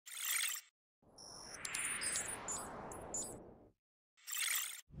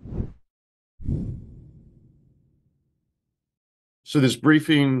So this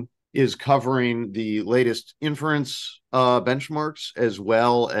briefing is covering the latest inference benchmarks, as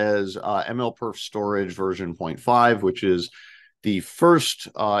well as MLPerf storage version 0.5, which is the first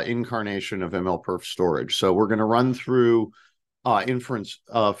incarnation of MLPerf storage. So we're going to run through inference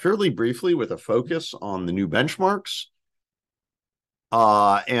fairly briefly with a focus on the new benchmarks,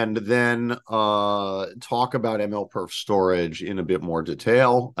 and then talk about MLPerf storage in a bit more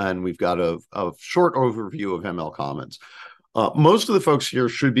detail. And we've got a short overview of MLCommons. Most of the folks here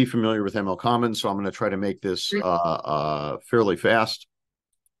should be familiar with MLCommons, so I'm going to try to make this fairly fast.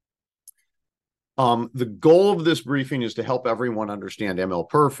 The goal of this briefing is to help everyone understand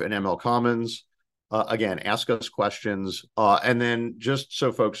MLPerf and MLCommons. Again, ask us questions. And then just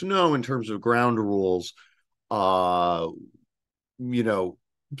so folks know, in terms of ground rules,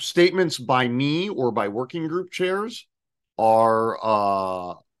 statements by me or by working group chairs are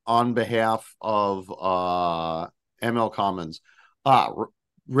on behalf of MLCommons.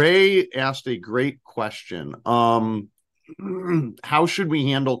 Ray asked a great question. How should we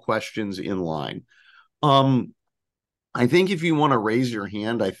handle questions in line? I think if you want to raise your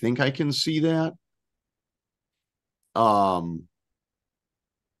hand, I think I can see that. I'm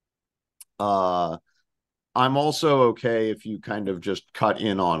also okay if you kind of just cut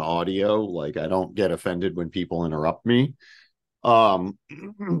in on audio. Like, I don't get offended when people interrupt me.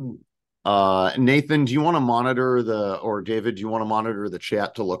 Nathan, do you want to monitor or David, do you want to monitor the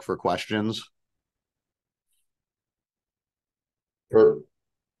chat to look for questions? Sure.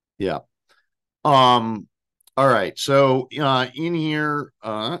 Yeah. All right. So in here,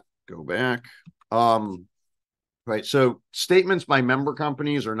 go back. Right. So statements by member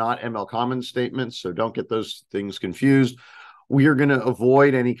companies are not MLCommons statements, so don't get those things confused. We are going to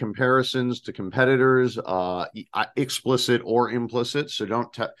avoid any comparisons to competitors, explicit or implicit. So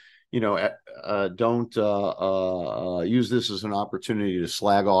don't use this as an opportunity to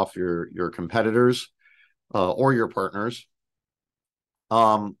slag off your competitors or your partners.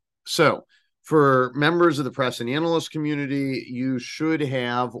 So for members of the press and analyst community, you should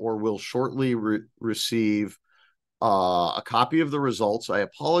have or will shortly receive a copy of the results. I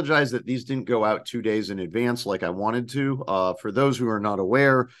apologize that these didn't go out 2 days in advance like I wanted to. For those who are not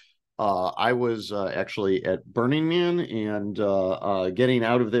aware, I was actually at Burning Man, and getting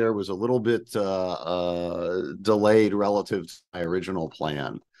out of there was a little bit delayed relative to my original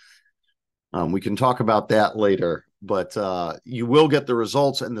plan. We can talk about that later, but you will get the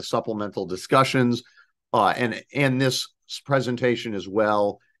results and the supplemental discussions and this presentation as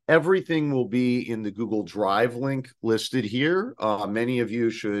well. Everything will be in the Google Drive link listed here. Many of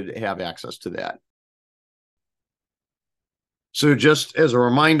you should have access to that. So just as a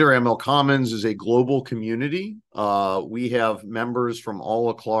reminder, MLCommons is a global community. We have members from all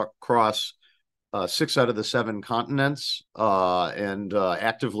across 6 out of the 7 continents, and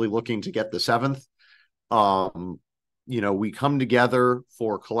actively looking to get the 7th. We come together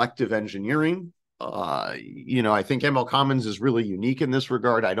for collective engineering. I think MLCommons is really unique in this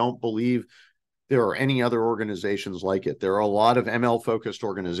regard. I don't believe there are any other organizations like it. There are a lot of ML-focused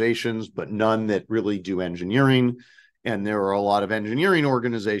organizations, but none that really do engineering. And there are a lot of engineering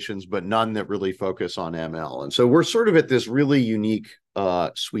organizations, but none that really focus on ML. And so we're sort of at this really unique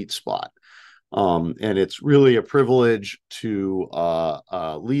sweet spot. And it's really a privilege to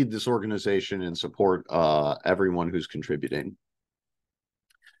lead this organization and support everyone who's contributing.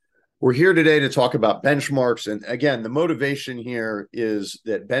 We're here today to talk about benchmarks. And again, the motivation here is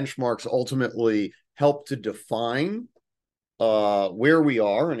that benchmarks ultimately help to define where we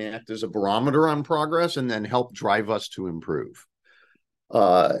are and act as a barometer on progress, and then help drive us to improve.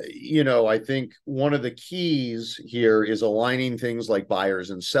 I think one of the keys here is aligning things like buyers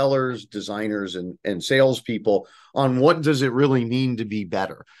and sellers, designers and salespeople on what does it really mean to be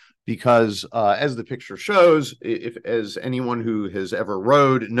better. Because as the picture shows, as anyone who has ever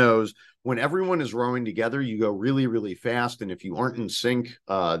rowed knows, when everyone is rowing together, you go really, really fast. And if you aren't in sync,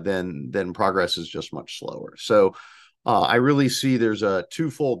 then progress is just much slower. So I really see there's a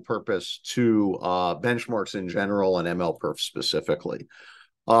twofold purpose to benchmarks in general and MLPerf specifically.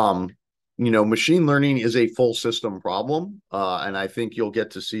 Machine learning is a full system problem, and I think you'll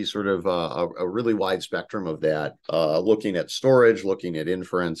get to see sort of a really wide spectrum of that, looking at storage, looking at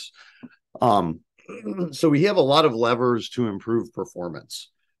inference. So we have a lot of levers to improve performance.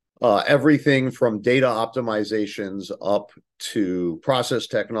 Everything from data optimizations up to process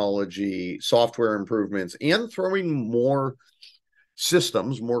technology, software improvements, and throwing more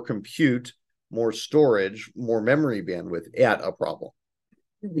systems, more compute, more storage, more memory bandwidth at a problem.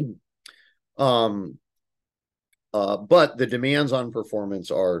 But the demands on performance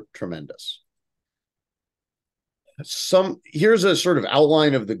are tremendous. Here's a sort of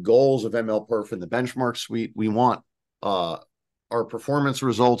outline of the goals of MLPerf and the benchmark suite. We want our performance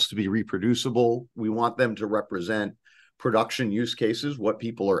results to be reproducible. We want them to represent production use cases, what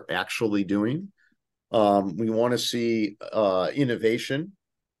people are actually doing. We want to see innovation,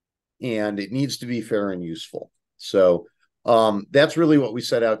 and it needs to be fair and useful. So that's really what we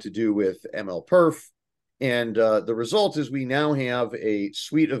set out to do with MLPerf. And the result is we now have a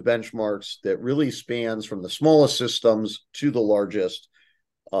suite of benchmarks that really spans from the smallest systems to the largest,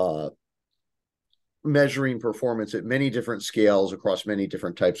 measuring performance at many different scales across many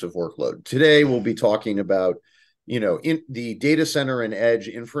different types of workload. Today, we'll be talking about, in the data center and edge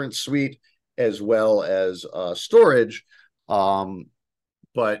inference suite, as well as storage.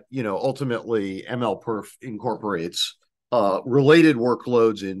 But, ultimately, MLPerf incorporates related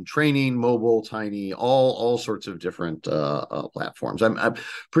workloads in training, mobile, tiny, all sorts of different platforms. I'm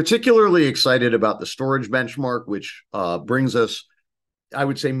particularly excited about the storage benchmark, which brings us, I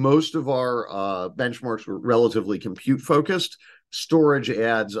would say most of our benchmarks were relatively compute focused. Storage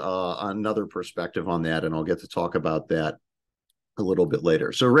adds another perspective on that, and I'll get to talk about that a little bit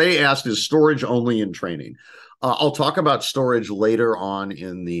later. So Ray asked, is storage only in training? I'll talk about storage later on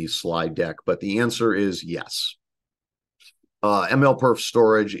in the slide deck, but the answer is yes. MLPerf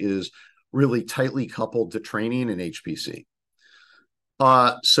storage is really tightly coupled to training and HPC.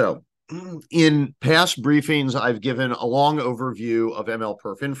 So in past briefings, I've given a long overview of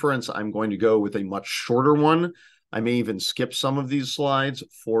MLPerf Inference. I'm going to go with a much shorter one. I may even skip some of these slides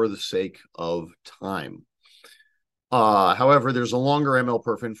for the sake of time. However, there's a longer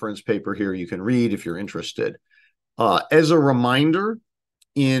MLPerf Inference paper here you can read if you're interested. As a reminder,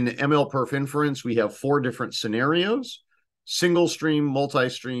 in MLPerf Inference, we have 4 different scenarios: single stream,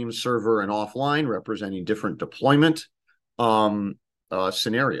 multi-stream, server, and offline, representing different deployment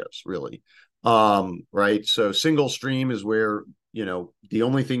scenarios, really. Right? So single stream is where, the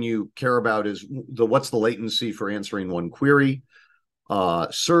only thing you care about is what's the latency for answering one query.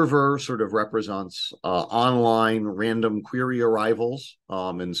 Server sort of represents online random query arrivals.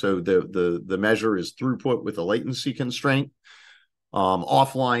 And so the measure is throughput with a latency constraint.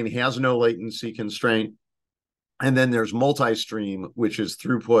 Offline has no latency constraint. And then there's multi-stream, which is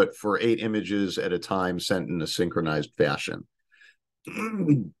throughput for 8 images at a time sent in a synchronized fashion.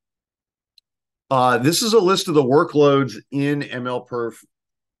 This is a list of the workloads in MLPerf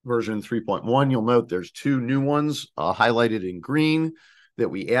version 3.1. You'll note there's 2 new ones highlighted in green that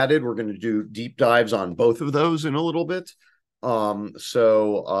we added. We're going to do deep dives on both of those in a little bit. And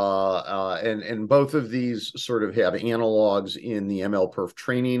both of these sort of have analogs in the MLPerf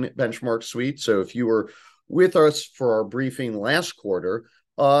training benchmark suite. So if you were with us for our briefing last quarter,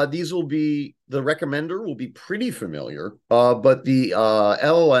 these will be, the recommender will be pretty familiar, but the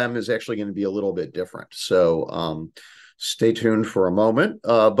LLM is actually going to be a little bit different. So stay tuned for a moment.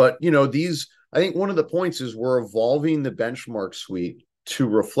 But, these, I think one of the points is we're evolving the benchmark suite to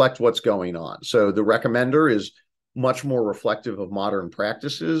reflect what's going on. So the recommender is much more reflective of modern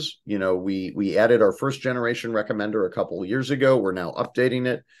practices. We added our first generation recommender a couple of years ago. We're now updating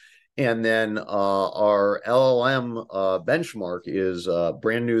it. And then our LLM benchmark is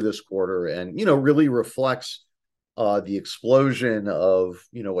brand new this quarter, and really reflects the explosion of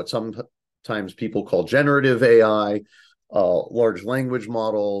what sometimes people call generative AI, large language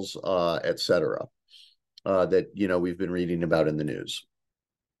models, etc. That we've been reading about in the news.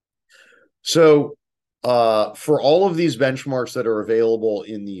 So for all of these benchmarks that are available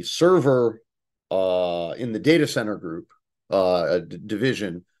in the server, in the data center group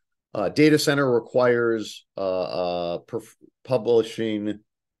division. Data center requires publishing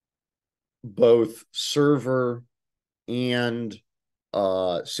both server and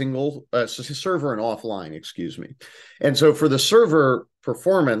server and offline, excuse me. And so for the server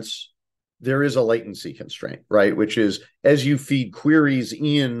performance, there is a latency constraint, right? Which is, as you feed queries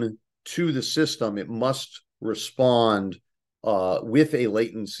in to the system, it must respond with a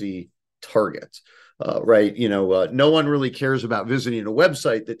latency target. Right? No one really cares about visiting a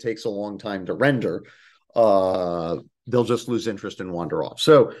website that takes a long time to render. They'll just lose interest and wander off.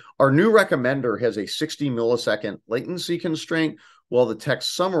 So our new recommender has a 60 millisecond latency constraint, while the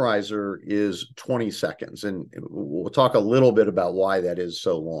text summarizer is 20 seconds. And we'll talk a little bit about why that is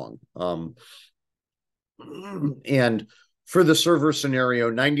so long. And for the server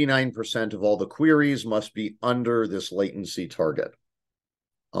scenario, 99% of all the queries must be under this latency target.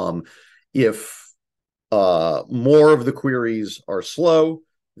 If more of the queries are slow,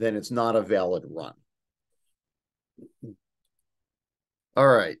 then it's not a valid run. All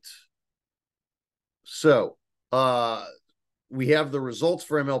right. So we have the results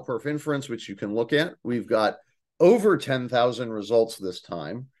for MLPerf Inference, which you can look at. We've got over 10,000 results this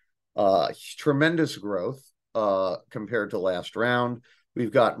time. Tremendous growth compared to last round.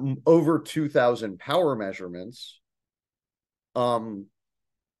 We've got over 2,000 power measurements.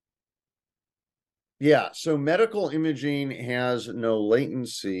 Yeah, so medical imaging has no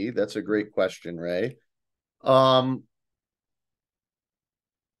latency. That's a great question, Ray. And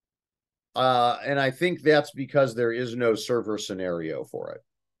I think that's because there is no server scenario for it.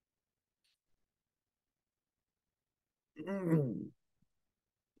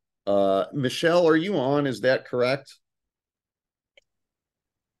 Michelle, are you on? Is that correct?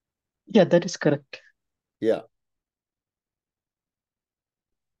 Yeah, that is correct. Yeah.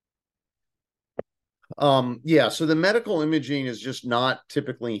 Yeah, so the medical imaging is just not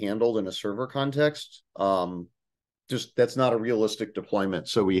typically handled in a server context. Just that's not a realistic deployment.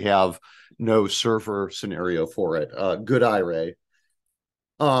 So we have no server scenario for it. Good eye, Ray.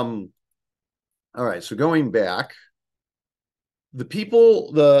 All right, so going back,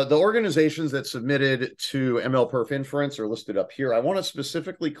 the organizations that submitted to MLPerf Inference are listed up here. I want to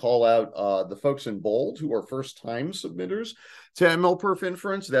specifically call out the folks in bold who are first-time submitters to MLPerf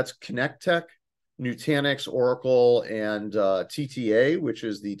Inference. That's Connectech, Nutanix, Oracle, and TTA, which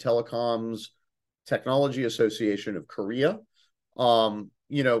is the Telecoms Technology Association of Korea.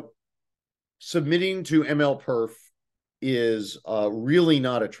 Submitting to MLPerf is really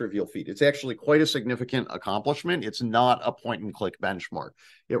not a trivial feat. It's actually quite a significant accomplishment. It's not a point-and-click benchmark.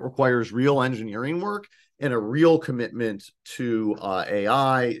 It requires real engineering work and a real commitment to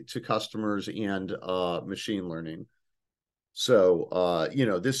AI, to customers, and machine learning. So,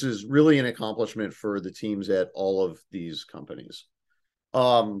 this is really an accomplishment for the teams at all of these companies.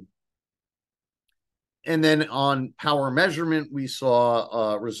 And then on power measurement, we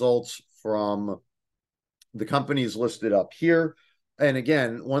saw results from the companies listed up here. And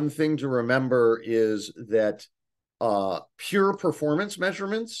again, one thing to remember is that pure performance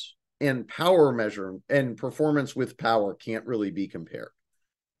measurements and power measurement and performance with power can't really be compared.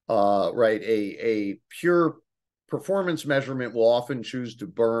 Right? A pure performance measurement will often choose to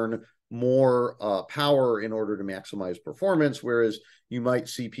burn more power in order to maximize performance, whereas you might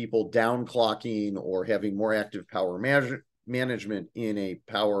see people downclocking or having more active power management in a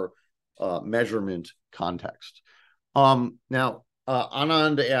power measurement context. Now,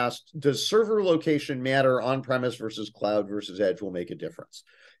 Anand asked, does server location matter on-premise versus cloud versus edge will make a difference?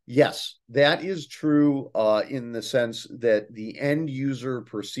 Yes, that is true in the sense that the end user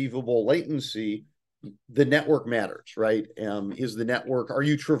perceivable latency, the network matters, right? Are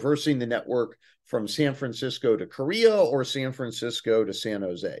you traversing the network from San Francisco to Korea or San Francisco to San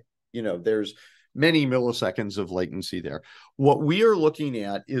Jose? There's many milliseconds of latency there. What we are looking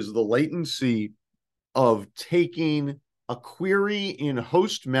at is the latency of taking a query in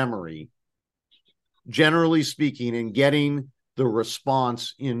host memory, generally speaking, and getting the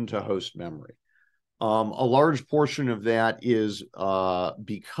response into host memory. A large portion of that is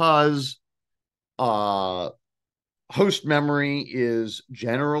because host memory is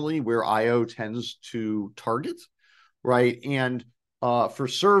generally where I/O tends to target, right? And for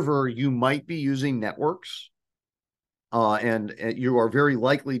server, you might be using networks, and you are very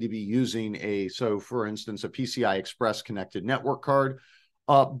likely to be using for instance, a PCI Express connected network card.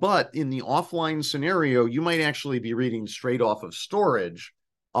 But in the offline scenario, you might actually be reading straight off of storage.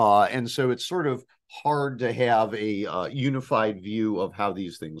 And so it's sort of hard to have a unified view of how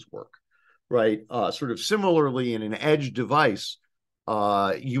these things work, right? Sort of similarly, in an edge device,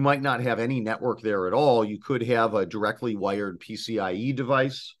 you might not have any network there at all. You could have a directly wired PCIe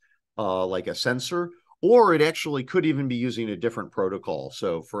device, like a sensor, or it actually could even be using a different protocol.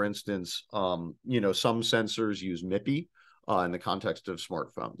 So, for instance, some sensors use MIPI in the context of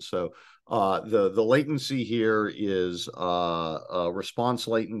smartphones. So, the latency here is response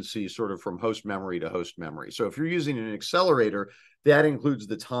latency, sort of from host memory to host memory. So, if you're using an accelerator, that includes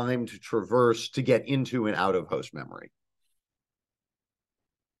the time to traverse to get into and out of host memory.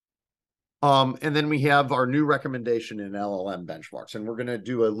 And then we have our new recommendation in LLM benchmarks, and we're going to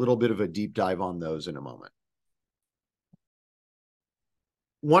do a little bit of a deep dive on those in a moment.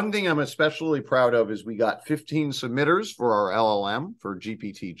 One thing I'm especially proud of is we got 15 submitters for our LLM for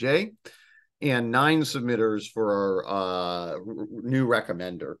GPT-J and 9 submitters for our new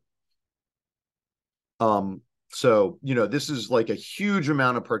recommender. So, this is like a huge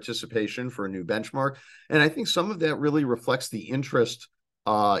amount of participation for a new benchmark. And I think some of that really reflects the interest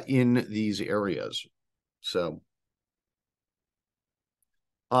in these areas. So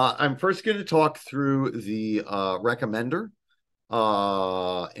I'm first going to talk through the recommender.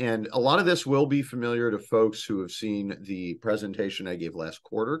 And a lot of this will be familiar to folks who have seen the presentation I gave last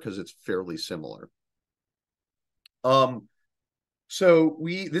quarter because it's fairly similar. So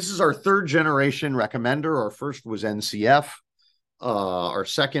this is our third generation recommender. Our first was NCF. Our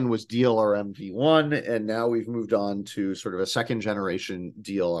second was DLRM v1, and now we've moved on to sort of a second generation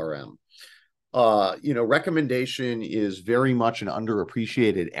DLRM. Recommendation is very much an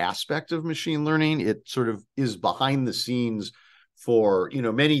underappreciated aspect of machine learning. It sort of is behind the scenes for,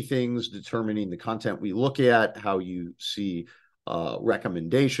 many things, determining the content we look at, how you see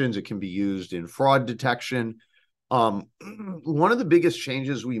recommendations. It can be used in fraud detection. One of the biggest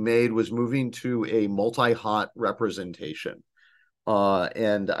changes we made was moving to a multi-hot representation.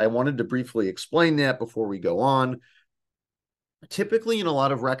 And I wanted to briefly explain that before we go on. Typically, in a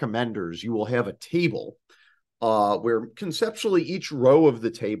lot of recommenders, you will have a table where conceptually each row of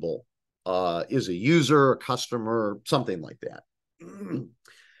the table is a user, a customer, something like that.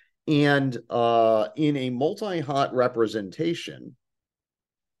 And in a multi-hot representation,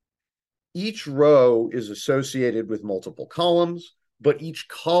 each row is associated with multiple columns, but each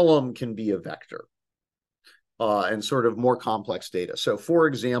column can be a vector and sort of more complex data. So, for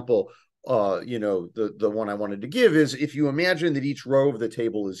example, the one I wanted to give is if you imagine that each row of the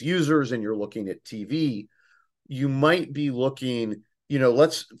table is users and you're looking at TV, you might be looking,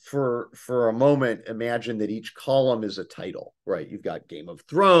 let's for a moment imagine that each column is a title, right? You've got Game of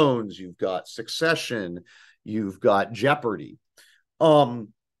Thrones, you've got Succession, you've got Jeopardy.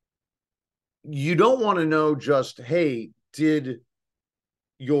 You don't want to know just, hey, did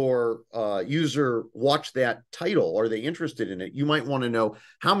your user watch that title? Are they interested in it? You might want to know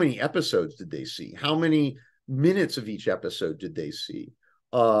how many episodes did they see? How many minutes of each episode did they see?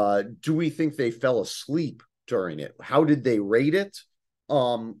 Do we think they fell asleep during it? How did they rate it?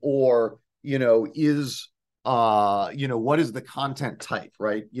 Or, what is the content type,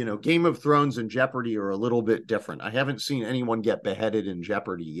 right? Game of Thrones and Jeopardy are a little bit different. I haven't seen anyone get beheaded in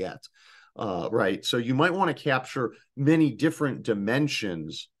Jeopardy yet. Right. So you might want to capture many different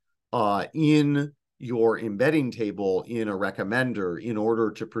dimensions in your embedding table in a recommender in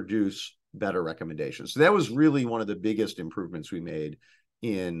order to produce better recommendations. So that was really one of the biggest improvements we made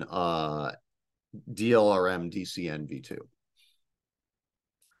in DLRM DCN v2.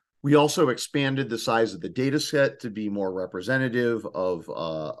 We also expanded the size of the data set to be more representative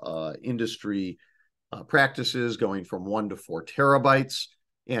of industry practices, going from 1 to 4 terabytes.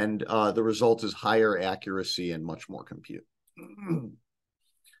 And the result is higher accuracy and much more compute.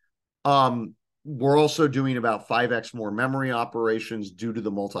 We're also doing about 5x more memory operations due to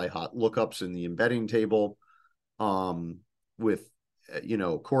the multi-hot lookups in the embedding table, with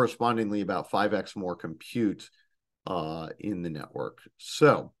correspondingly about 5x more compute in the network.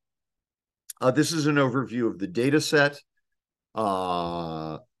 So this is an overview of the data set.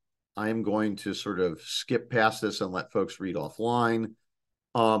 I'm going to sort of skip past this and let folks read offline.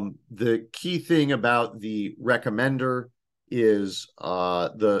 The key thing about the recommender is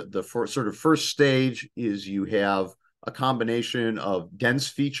the sort of first stage is you have a combination of dense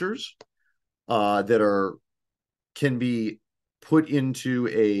features that can be put into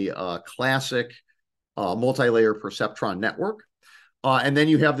a classic multi-layer perceptron network. And then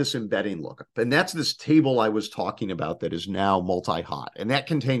you have this embedding lookup. And that's this table I was talking about that is now multi-hot. And that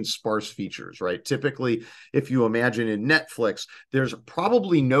contains sparse features, right? Typically, if you imagine in Netflix, there's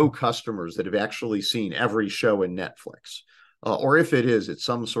probably no customers that have actually seen every show in Netflix. Or if it is, it's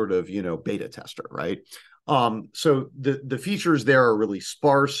some sort of, beta tester, right? So the features there are really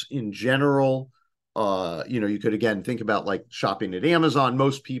sparse in general. You could, again, think about like shopping at Amazon.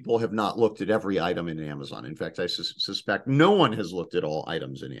 Most people have not looked at every item in Amazon. In fact, I suspect no one has looked at all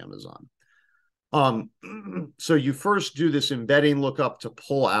items in Amazon. So you first do this embedding lookup to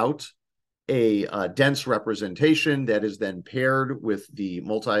pull out a dense representation that is then paired with the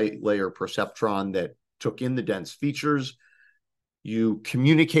multi-layer perceptron that took in the dense features. You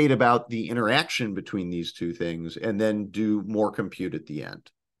communicate about the interaction between these two things and then do more compute at the end.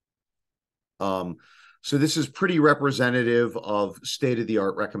 So this is pretty representative of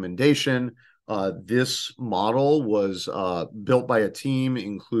state-of-the-art recommendation. This model was built by a team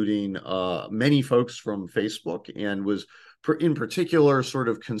including many folks from Facebook and was in particular sort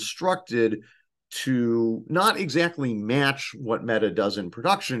of constructed to not exactly match what Meta does in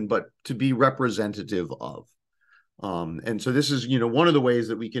production, but to be representative of. And so this is, one of the ways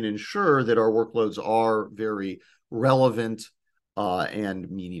that we can ensure that our workloads are very relevant and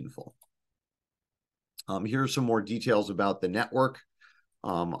meaningful. Here are some more details about the network.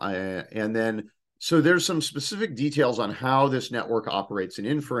 So there's some specific details on how this network operates in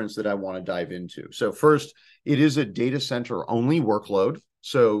inference that I want to dive into. So first, it is a data center only workload.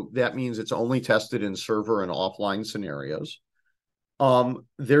 So that means it's only tested in server and offline scenarios.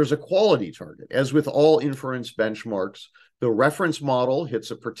 there's a quality target. As with all inference benchmarks, the reference model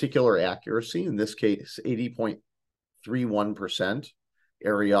hits a particular accuracy, in this case, 80.31%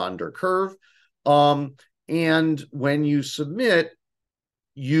 area under curve. And when you submit,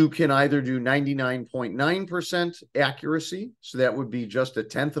 you can either do 99.9% accuracy, so that would be just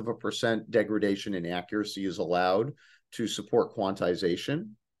 0.1% degradation in accuracy is allowed to support quantization.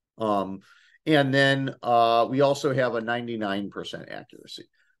 And then we also have a 99% accuracy.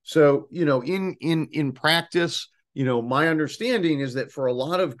 So, in practice, my understanding is that for a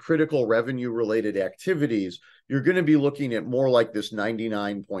lot of critical revenue related activities, you're going to be looking at more like this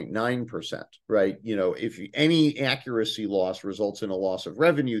 99.9%, right? If any accuracy loss results in a loss of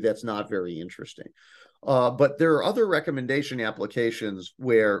revenue, that's not very interesting. But there are other recommendation applications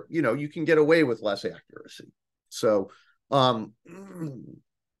where, you can get away with less accuracy. So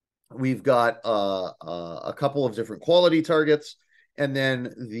we've got a couple of different quality targets, and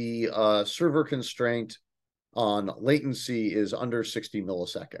then the server constraint on latency is under 60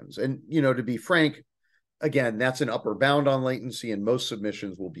 milliseconds. And, to be frank, again, that's an upper bound on latency, and most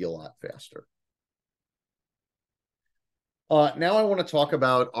submissions will be a lot faster. Now I want to talk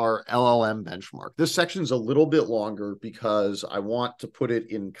about our LLM benchmark. This section's a little bit longer because I want to put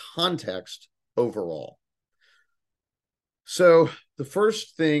it in context overall. So the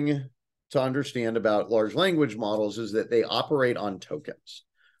first thing to understand about large language models is that they operate on tokens.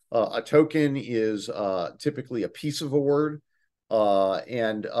 A token is typically a piece of a word,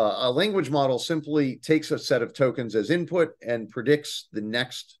 and a language model simply takes a set of tokens as input and predicts the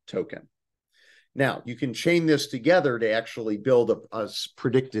next token. Now, you can chain this together to actually build a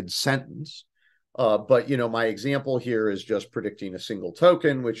predicted sentence. But, my example here is just predicting a single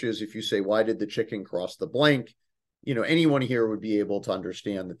token, which is if you say, why did the chicken cross the blank? Anyone here would be able to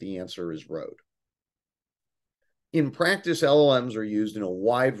understand that the answer is road. In practice, LLMs are used in a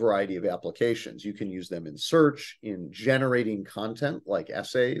wide variety of applications. You can use them in search, in generating content like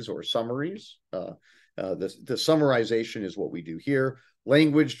essays or summaries. The summarization is what we do here.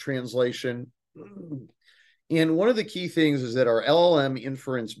 Language translation. And one of the key things is that our LLM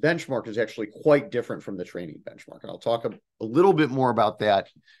inference benchmark is actually quite different from the training benchmark. And I'll talk a little bit more about that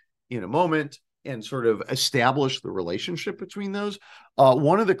in a moment and sort of establish the relationship between those.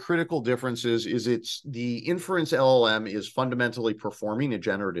 One of the critical differences is the inference LLM is fundamentally performing a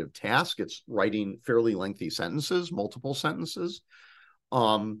generative task. It's writing fairly lengthy sentences, multiple sentences.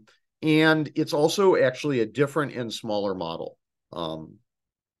 And it's also actually a different and smaller model.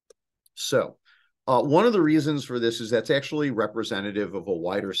 So one of the reasons for this is that's actually representative of a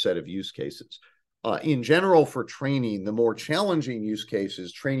wider set of use cases. In general, for training, the more challenging use case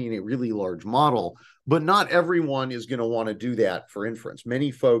is training a really large model, but not everyone is going to want to do that for inference.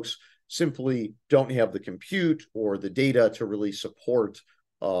 Many folks simply don't have the compute or the data to really support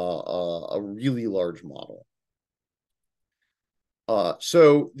a really large model.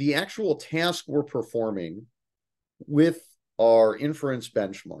 So the actual task we're performing with our inference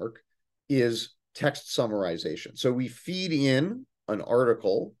benchmark is text summarization. So we feed in an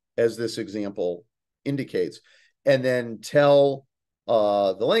article, as this example indicates, and then tell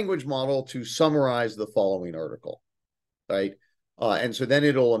the language model to summarize the following article, right? And so then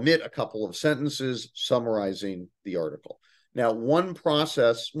it'll emit a couple of sentences summarizing the article. Now, one part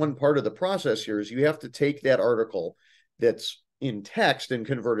of the process here is you have to take that article that's in text and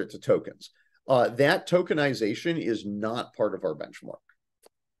convert it to tokens. That tokenization is not part of our benchmark.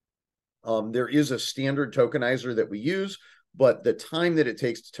 There is a standard tokenizer that we use, but the time that it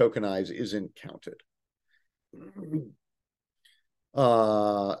takes to tokenize isn't counted.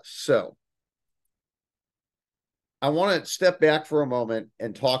 So I want to step back for a moment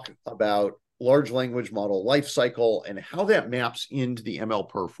and talk about large language model lifecycle and how that maps into the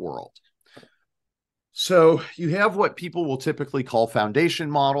MLPerf world. So you have what people will typically call foundation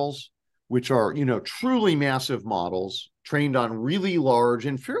models, which are, truly massive models trained on really large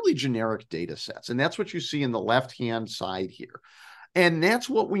and fairly generic data sets. And that's what you see in the left-hand side here. And that's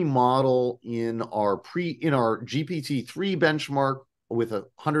what we model in our GPT-3 benchmark with a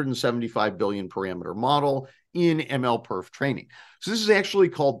 175 billion parameter model in MLPerf training. So this is actually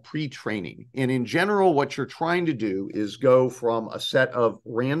called pre-training. And in general, what you're trying to do is go from a set of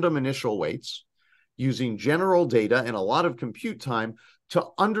random initial weights using general data and a lot of compute time to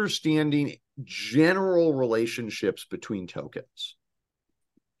understanding general relationships between tokens,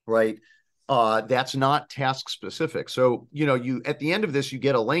 right? That's not task specific. So, at the end of this, you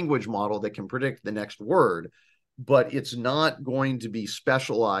get a language model that can predict the next word, but it's not going to be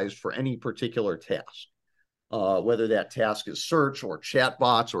specialized for any particular task, whether that task is search or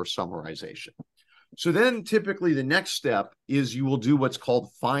chatbots or summarization. So then typically the next step is you will do what's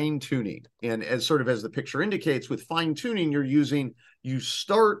called fine tuning. And as sort of as the picture indicates, with fine tuning, you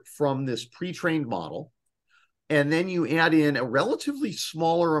start from this pre-trained model, and then you add in a relatively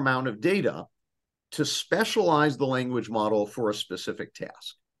smaller amount of data to specialize the language model for a specific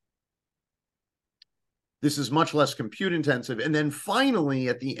task. This is much less compute intensive. And then finally,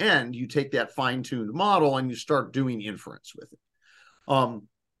 at the end, you take that fine-tuned model and you start doing inference with it.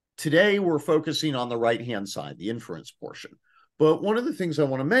 Today, we're focusing on the right-hand side, the inference portion. But one of the things I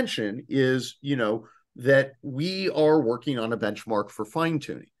want to mention is, that we are working on a benchmark for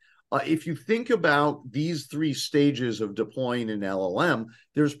fine-tuning. If you think about these three stages of deploying an LLM,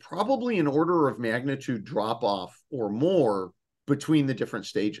 there's probably an order of magnitude drop-off or more between the different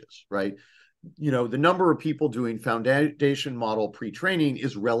stages, right? The number of people doing foundation model pre-training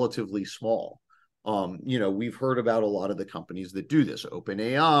is relatively small. We've heard about a lot of the companies that do this,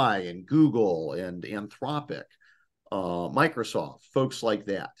 OpenAI and Google and Anthropic, Microsoft, folks like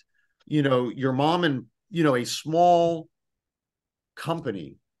that. Your mom and, a small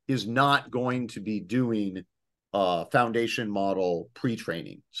company is not going to be doing foundation model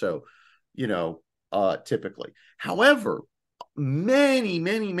pre-training. So, typically. However, many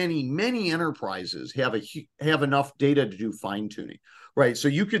enterprises have enough data to do fine-tuning, right? So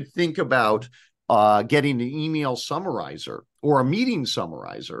you could think about getting an email summarizer or a meeting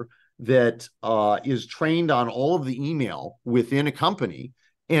summarizer that is trained on all of the email within a company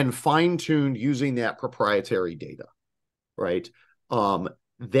and fine-tuned using that proprietary data, right?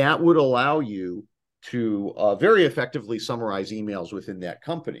 That would allow you to very effectively summarize emails within that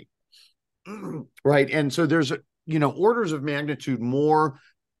company, right? And so there's orders of magnitude more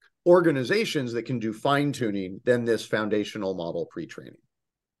organizations that can do fine-tuning than this foundational model pre-training.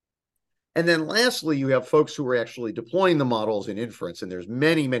 And then lastly, you have folks who are actually deploying the models in inference, and there's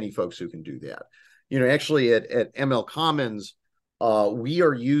many folks who can do that. Actually at MLCommons, we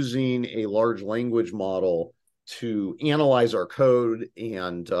are using a large language model to analyze our code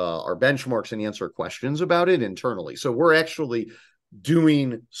and our benchmarks and answer questions about it internally. So we're actually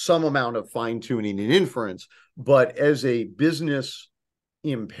doing some amount of fine-tuning and inference, but as a business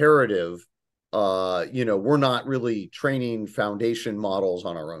imperative, we're not really training foundation models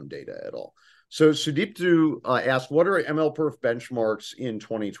on our own data at all. So Sudiptu asked, what are MLPerf benchmarks in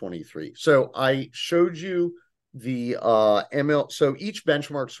 2023? So I showed you the so each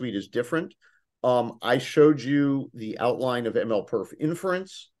benchmark suite is different. I showed you the outline of MLPerf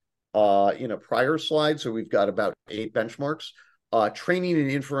Inference in a prior slide. So we've got about 8 benchmarks. Training and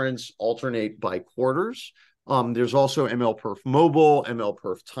inference alternate by quarters. There's also MLPerf Mobile,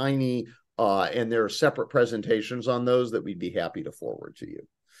 MLPerf Tiny, and there are separate presentations on those that we'd be happy to forward to you.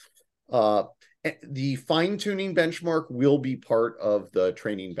 The fine-tuning benchmark will be part of the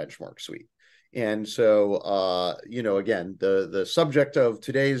training benchmark suite. And so, again, the subject of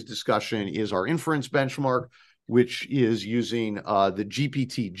today's discussion is our inference benchmark, which is using the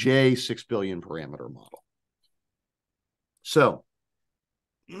GPT-J 6 billion parameter model. So,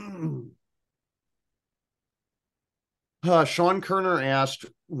 Sean Kerner asked,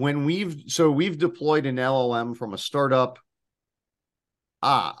 we've deployed an LLM from a startup.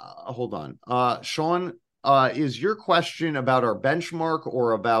 Hold on. Sean, is your question about our benchmark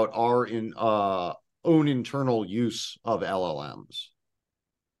or about our own internal use of LLMs?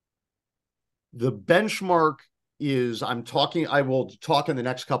 The benchmark is, I will talk in the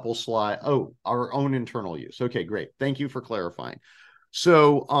next couple slides. Oh, our own internal use. Okay, great. Thank you for clarifying.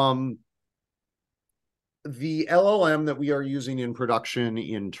 So, the LLM that we are using in production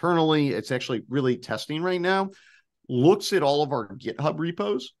internally, it's actually really testing right now, looks at all of our GitHub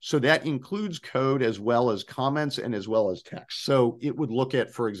repos. So that includes code as well as comments and as well as text. So it would look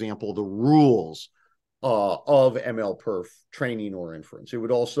at, for example, the rules of MLPerf training or inference. It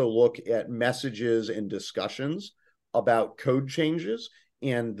would also look at messages and discussions about code changes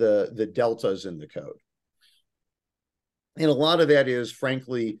and the deltas in the code. And a lot of that is,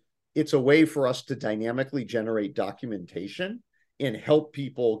 frankly, it's a way for us to dynamically generate documentation and help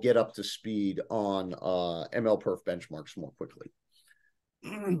people get up to speed on MLPerf benchmarks more quickly.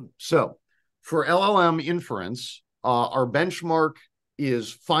 So for LLM inference, our benchmark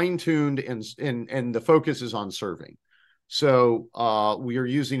is fine-tuned and the focus is on serving. So we are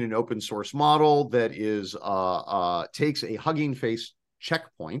using an open source model that is takes a Hugging Face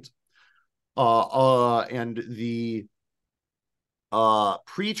checkpoint, and the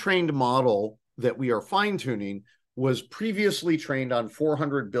pre-trained model that we are fine-tuning was previously trained on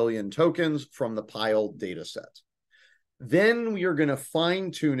 400 billion tokens from the piled data set. Then we are going to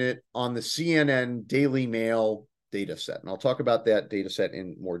fine-tune it on the CNN Daily Mail data set. And I'll talk about that data set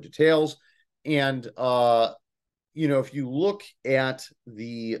in more details. And if you look at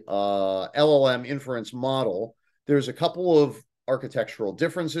the LLM inference model, there's a couple of architectural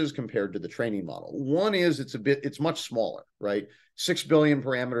differences compared to the training model. One is it's much smaller, right? 6 billion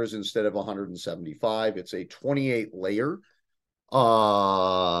parameters instead of 175. It's a 28 layer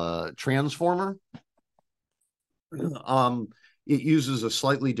transformer. It uses a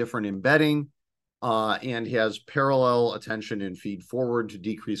slightly different embedding and has parallel attention and feed forward to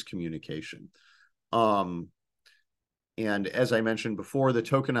decrease communication. And as I mentioned before, the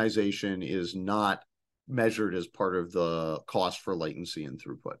tokenization is not measured as part of the cost for latency and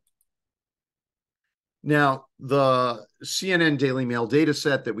throughput. Now, the CNN Daily Mail data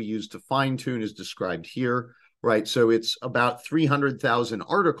set that we use to fine-tune is described here, right? So it's about 300,000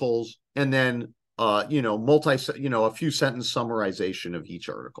 articles, and then a few sentence summarization of each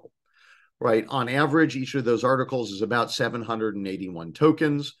article, right? On average, each of those articles is about 781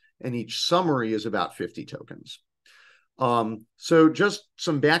 tokens, and each summary is about 50 tokens. So just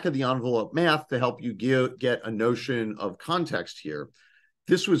some back of the envelope math to help you get a notion of context here.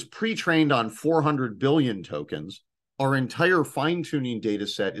 This was pre-trained on 400 billion tokens. Our entire fine-tuning data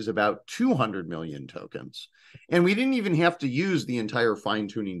set is about 200 million tokens. And we didn't even have to use the entire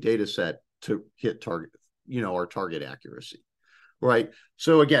fine-tuning data set to hit target, our target accuracy, right?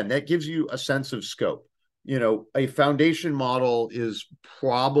 So again, that gives you a sense of scope. A foundation model is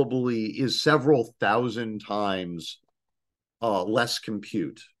several thousand times more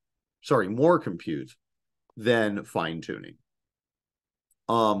compute than fine-tuning.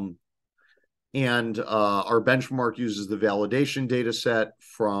 And our benchmark uses the validation data set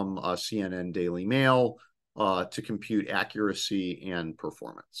from CNN Daily Mail to compute accuracy and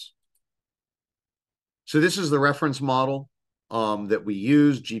performance. So this is the reference model that we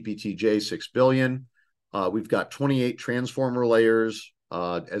use, GPT-J 6 billion. We've got 28 transformer layers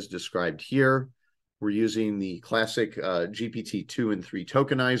as described here. We're using the classic GPT-2 and 3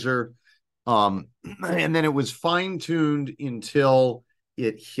 tokenizer. And then it was fine-tuned until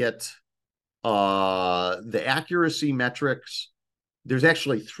it hit the accuracy metrics. There's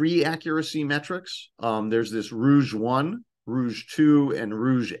actually 3 accuracy metrics. There's this Rouge 1, Rouge 2, and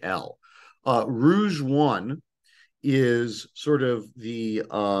Rouge L. Rouge 1 is sort of the,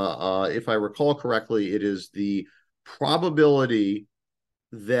 if I recall correctly, it is the probability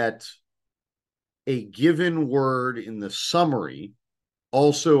that a given word in the summary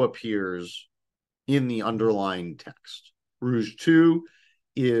also appears in the underlying text. Rouge 2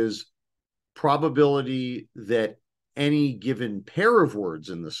 is probability that any given pair of words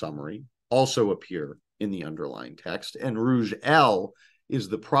in the summary also appear in the underlying text. And Rouge L is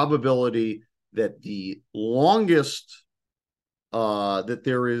the probability that the longest, that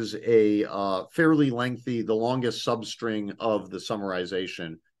there is a fairly lengthy, the longest substring of the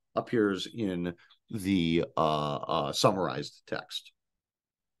summarization appears in the summarized text.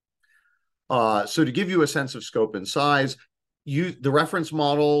 So to give you a sense of scope and size, the reference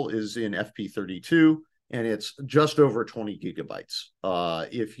model is in FP32, and it's just over 20 gigabytes.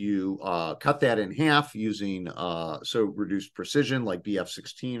 If you cut that in half using reduced precision like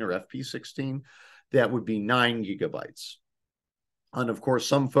BF16 or FP16, that would be 9 gigabytes. And of course,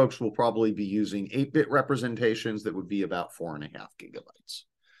 some folks will probably be using 8-bit representations that would be about 4.5 gigabytes.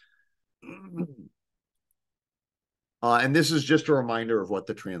 And this is just a reminder of what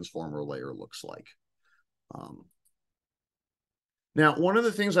the transformer layer looks like. Now, one of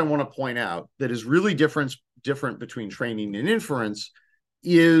the things I want to point out that is really different between training and inference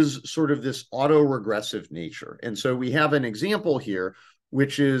is sort of this autoregressive nature. And so we have an example here,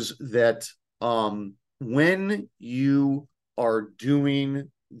 which is that when you are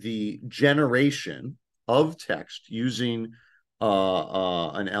doing the generation of text using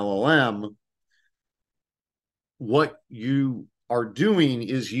an LLM, what you are doing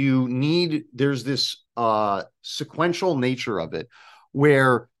is there's this sequential nature of it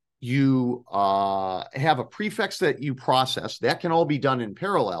where you have a prefix that you process. That can all be done in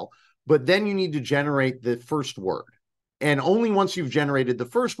parallel, but then you need to generate the first word. And only once you've generated the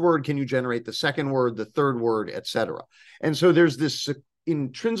first word can you generate the second word, the third word, etc. And so there's this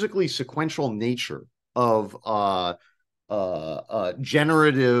intrinsically sequential nature of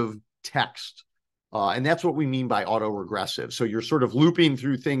generative text. And that's what we mean by autoregressive. So you're sort of looping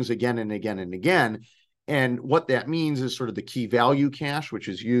through things again and again and again. And what that means is sort of the key value cache, which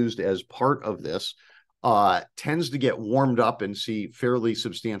is used as part of this, tends to get warmed up and see fairly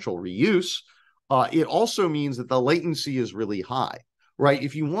substantial reuse. It also means that the latency is really high, right?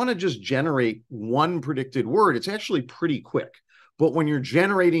 If you want to just generate one predicted word, it's actually pretty quick. But when you're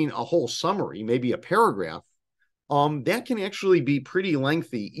generating a whole summary, maybe a paragraph, that can actually be pretty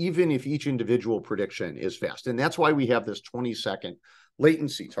lengthy, even if each individual prediction is fast. And that's why we have this 20-second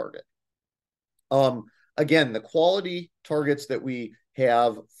latency target. Again, the quality targets that we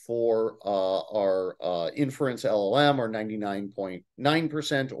have for our inference LLM are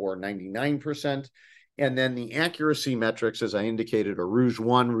 99.9% or 99%. And then the accuracy metrics, as I indicated, are Rouge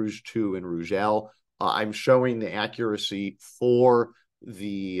 1, Rouge 2, and Rouge L. I'm showing the accuracy for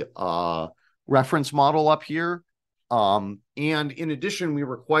the reference model up here. And in addition, we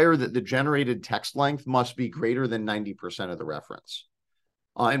require that the generated text length must be greater than 90% of the reference.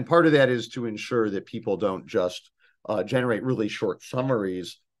 And part of that is to ensure that people don't just generate really short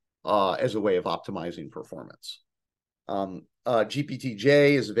summaries as a way of optimizing performance.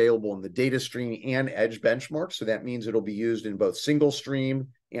 GPT-J is available in the data stream and edge benchmark. So that means it'll be used in both single stream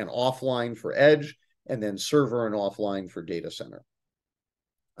and offline for edge, and then server and offline for data center.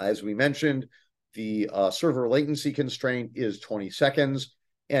 As we mentioned, the server latency constraint is 20 seconds.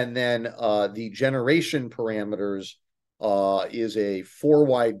 And then the generation parameters is a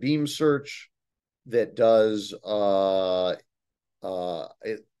 4-wide beam search that does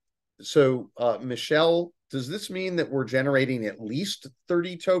Michelle, does this mean that we're generating at least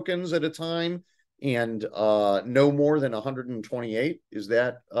 30 tokens at a time and no more than 128? Is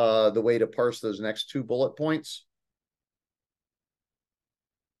that the way to parse those next two bullet points?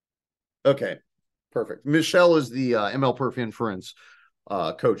 Okay, perfect. Michelle is the MLPerf Inference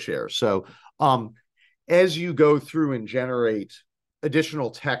co-chair. So as you go through and generate additional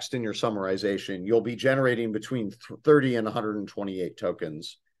text in your summarization, you'll be generating between 30 and 128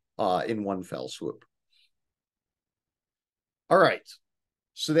 tokens in one fell swoop. All right,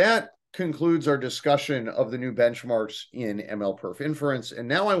 so that concludes our discussion of the new benchmarks in MLPerf Inference. And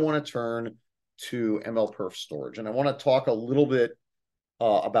now I want to turn to MLPerf storage. And I want to talk a little bit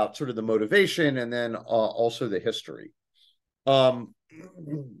about sort of the motivation and then also the history.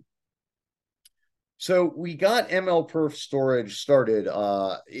 So we got MLPerf storage started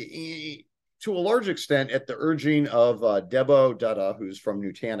to a large extent at the urging of Debo Dutta, who's from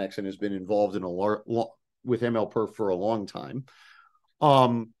Nutanix and has been involved in with MLPerf for a long time.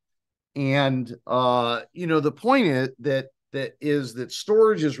 The point is that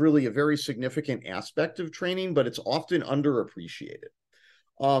storage is really a very significant aspect of training, but it's often underappreciated.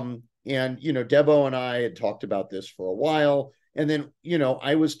 Debo and I had talked about this for a while. And then,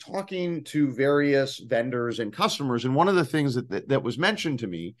 I was talking to various vendors and customers. And one of the things that was mentioned to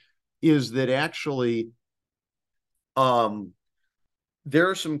me is that actually there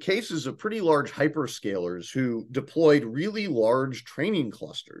are some cases of pretty large hyperscalers who deployed really large training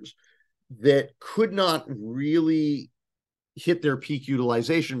clusters that could not really hit their peak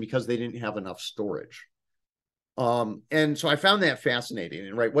utilization because they didn't have enough storage. And so I found that fascinating.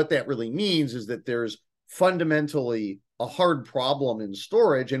 And right, what that really means is that there's fundamentally a hard problem in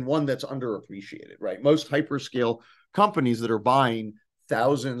storage and one that's underappreciated, right? Most hyperscale companies that are buying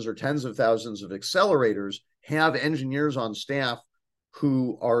thousands or tens of thousands of accelerators have engineers on staff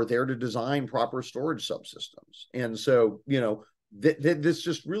who are there to design proper storage subsystems. And so, this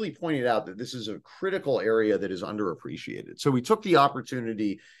just really pointed out that this is a critical area that is underappreciated. So we took the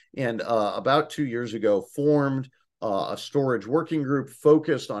opportunity and about 2 years ago formed a storage working group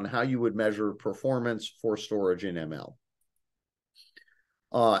focused on how you would measure performance for storage in ML.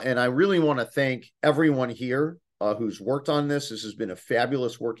 And I really want to thank everyone here who's worked on this. This has been a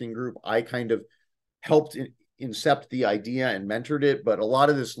fabulous working group. I kind of helped incept the idea and mentored it, but a lot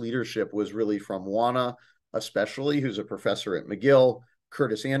of this leadership was really from Juana, especially, who's a professor at McGill,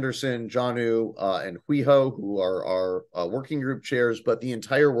 Curtis Anderson, Janu, and Huiho, who are our working group chairs, but the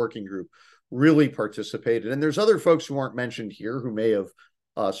entire working group really participated. And there's other folks who aren't mentioned here who may have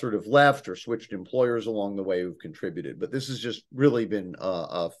sort of left or switched employers along the way who've contributed. But this has just really been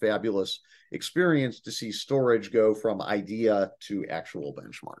a fabulous experience to see storage go from idea to actual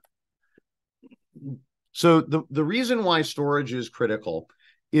benchmark. So the reason why storage is critical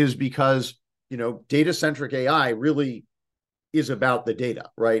is because, data-centric AI really is about the data,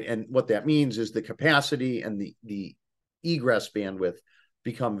 right? And what that means is the capacity and the egress bandwidth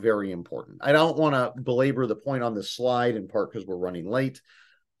become very important. I don't want to belabor the point on this slide, in part because we're running late,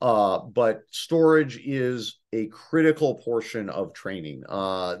 but storage is a critical portion of training.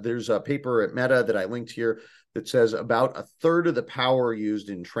 There's a paper at Meta that I linked here that says about a third of the power used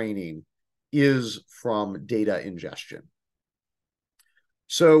in training is from data ingestion.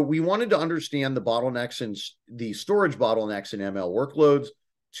 So we wanted to understand the bottlenecks and the storage bottlenecks in ML workloads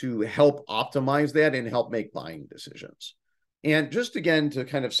to help optimize that and help make buying decisions. And just again, to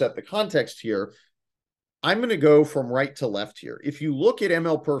kind of set the context here, I'm going to go from right to left here. If you look at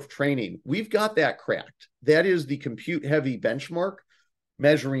MLPerf training, we've got that cracked. That is the compute-heavy benchmark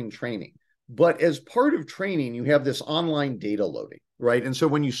measuring training. But as part of training, you have this online data loading, right? And so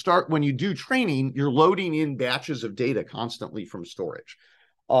when you do training, you're loading in batches of data constantly from storage.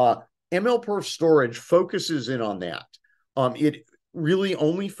 MLPerf storage focuses in on that. It really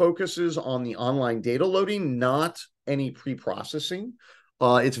only focuses on the online data loading, not any pre-processing.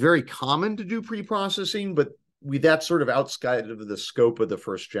 It's very common to do pre-processing, but that's sort of outside of the scope of the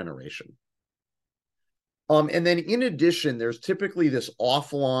first generation. And then in addition, there's typically this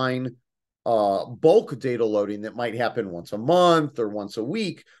offline bulk data loading that might happen once a month or once a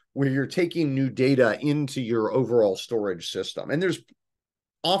week, where you're taking new data into your overall storage system. And there's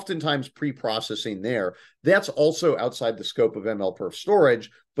oftentimes pre-processing there. That's also outside the scope of MLPerf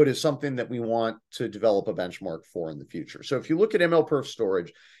storage, but is something that we want to develop a benchmark for in the future. So if you look at MLPerf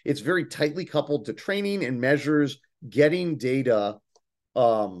storage, it's very tightly coupled to training and measures getting data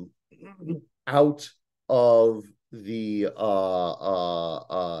out of the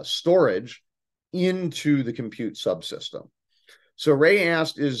storage into the compute subsystem. So Ray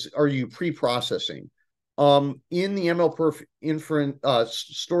asked, are you pre-processing? In the MLPerf Inference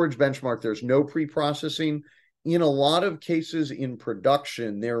storage benchmark, there's no pre-processing. In a lot of cases in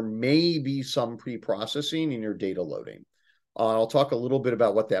production, there may be some pre-processing in your data loading. I'll talk a little bit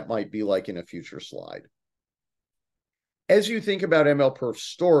about what that might be like in a future slide. As you think about MLPerf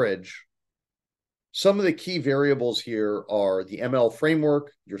storage, some of the key variables here are the ML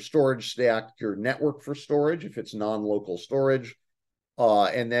framework, your storage stack, your network for storage, if it's non-local storage,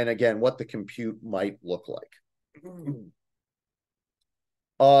 and then again, what the compute might look like.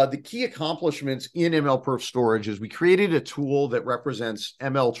 The key accomplishments in MLPerf storage is we created a tool that represents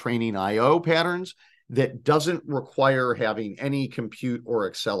ML training IO patterns that doesn't require having any compute or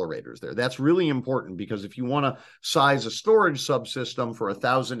accelerators there. That's really important, because if you want to size a storage subsystem for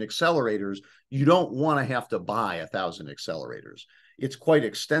 1,000 accelerators, you don't want to have to buy 1,000 accelerators. It's quite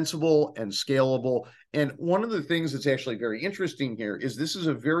extensible and scalable. And one of the things that's actually very interesting here is this is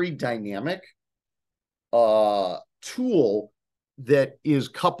a very dynamic tool that is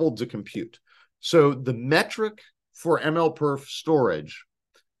coupled to compute. So the metric for MLPerf storage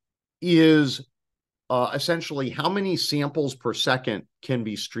is essentially how many samples per second can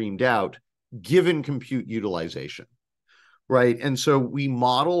be streamed out given compute utilization, right? And so we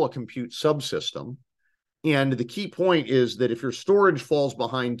model a compute subsystem. And the key point is that if your storage falls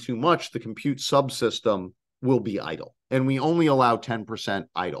behind too much, the compute subsystem will be idle. And we only allow 10%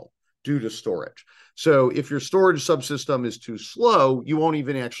 idle due to storage. So if your storage subsystem is too slow, you won't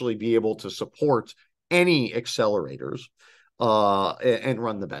even actually be able to support any accelerators and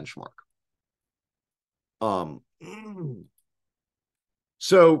run the benchmark.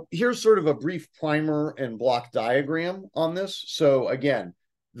 So here's sort of a brief primer and block diagram on this. So again,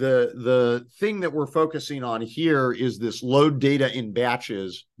 the thing that we're focusing on here is this load data in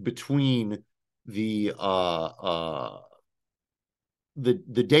batches between the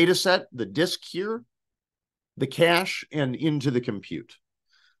data set, the disk here, the cache, and into the compute.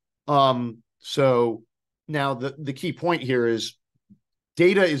 So now the key point here is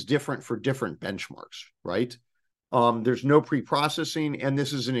data is different for different benchmarks, right? There's no pre-processing, and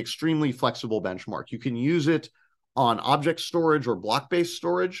this is an extremely flexible benchmark. You can use it on object storage or block-based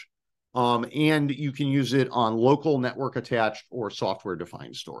storage, and you can use it on local network-attached or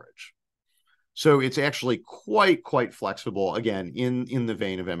software-defined storage. So it's actually quite flexible, again, in the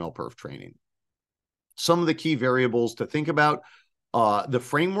vein of MLPerf training. Some of the key variables to think about, the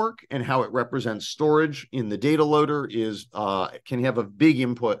framework and how it represents storage in the data loader can have a big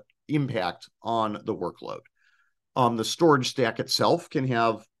impact on the workload. The storage stack itself can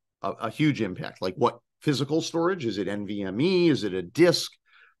have a huge impact, like what physical storage? Is it NVMe? Is it a disk?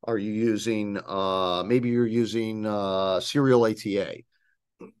 Are you using, maybe you're using serial ATA?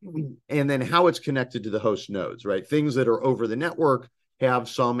 And then how it's connected to the host nodes, right? Things that are over the network have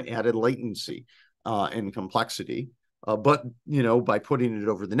some added latency and complexity. But, by putting it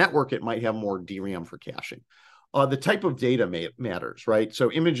over the network, it might have more DRAM for caching. The type of data matters, right?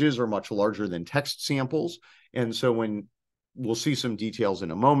 So images are much larger than text samples. And so we'll see some details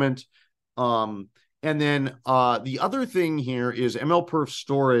in a moment. And then the other thing here is MLPerf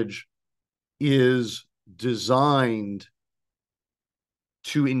storage is designed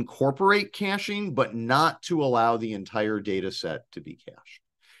to incorporate caching, but not to allow the entire data set to be cached.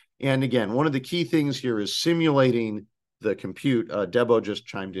 And again, one of the key things here is simulating the compute. Debo just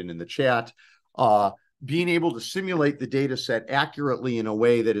chimed in the chat. Being able to simulate the data set accurately in a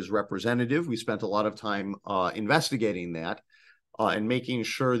way that is representative. We spent a lot of time investigating that and making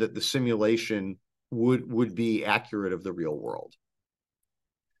sure that the simulation would be accurate of the real world.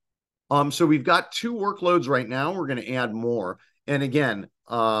 So we've got 2 workloads right now. We're going to add more. And again,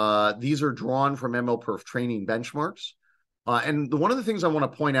 these are drawn from MLPerf training benchmarks. And one of the things I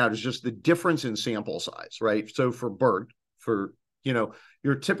want to point out is just the difference in sample size, right? So for BERT,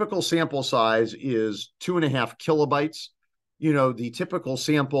 your typical sample size is 2.5 kilobytes. The typical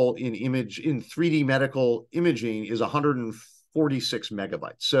sample in 3D medical imaging is 146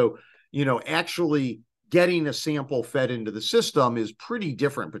 megabytes. So, actually getting a sample fed into the system is pretty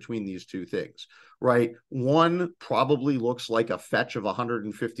different between these 2 things, right? One probably looks like a fetch of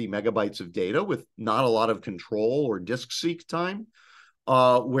 150 megabytes of data with not a lot of control or disk seek time.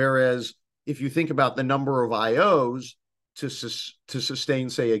 Whereas if you think about the number of IOs to sustain,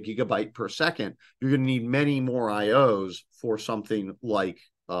 say, a gigabyte per second, you're going to need many more IOs for something like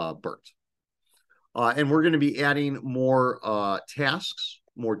BERT. And we're going to be adding more tasks,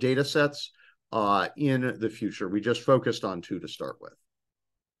 more data sets in the future. We just focused on 2 to start with.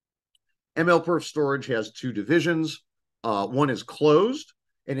 MLPerf storage has 2 divisions. One is closed,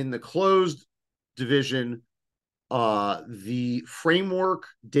 and in the closed division, the framework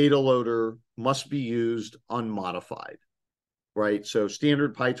data loader must be used unmodified, right? So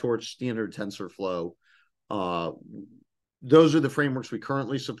standard PyTorch, standard TensorFlow. Those are the frameworks we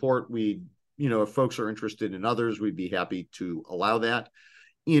currently support. If folks are interested in others, we'd be happy to allow that.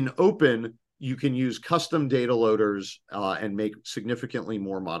 In open, you can use custom data loaders and make significantly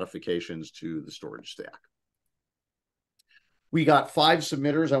more modifications to the storage stack. We got 5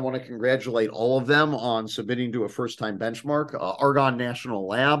 submitters. I want to congratulate all of them on submitting to a first-time benchmark. Argonne National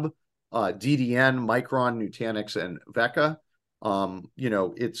Lab, DDN, Micron, Nutanix, and Veka.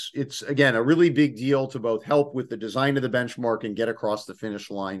 It's again a really big deal to both help with the design of the benchmark and get across the finish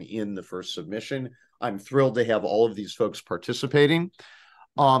line in the first submission. I'm thrilled to have all of these folks participating.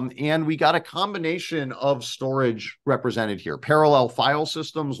 And we got a combination of storage represented here: parallel file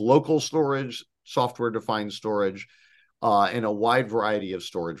systems, local storage, software-defined storage, and a wide variety of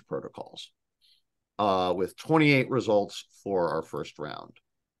storage protocols, with 28 results for our first round.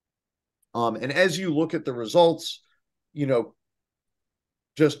 And as you look at the results,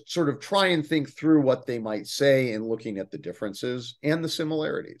 just sort of try and think through what they might say in looking at the differences and the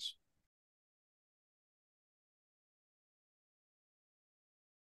similarities.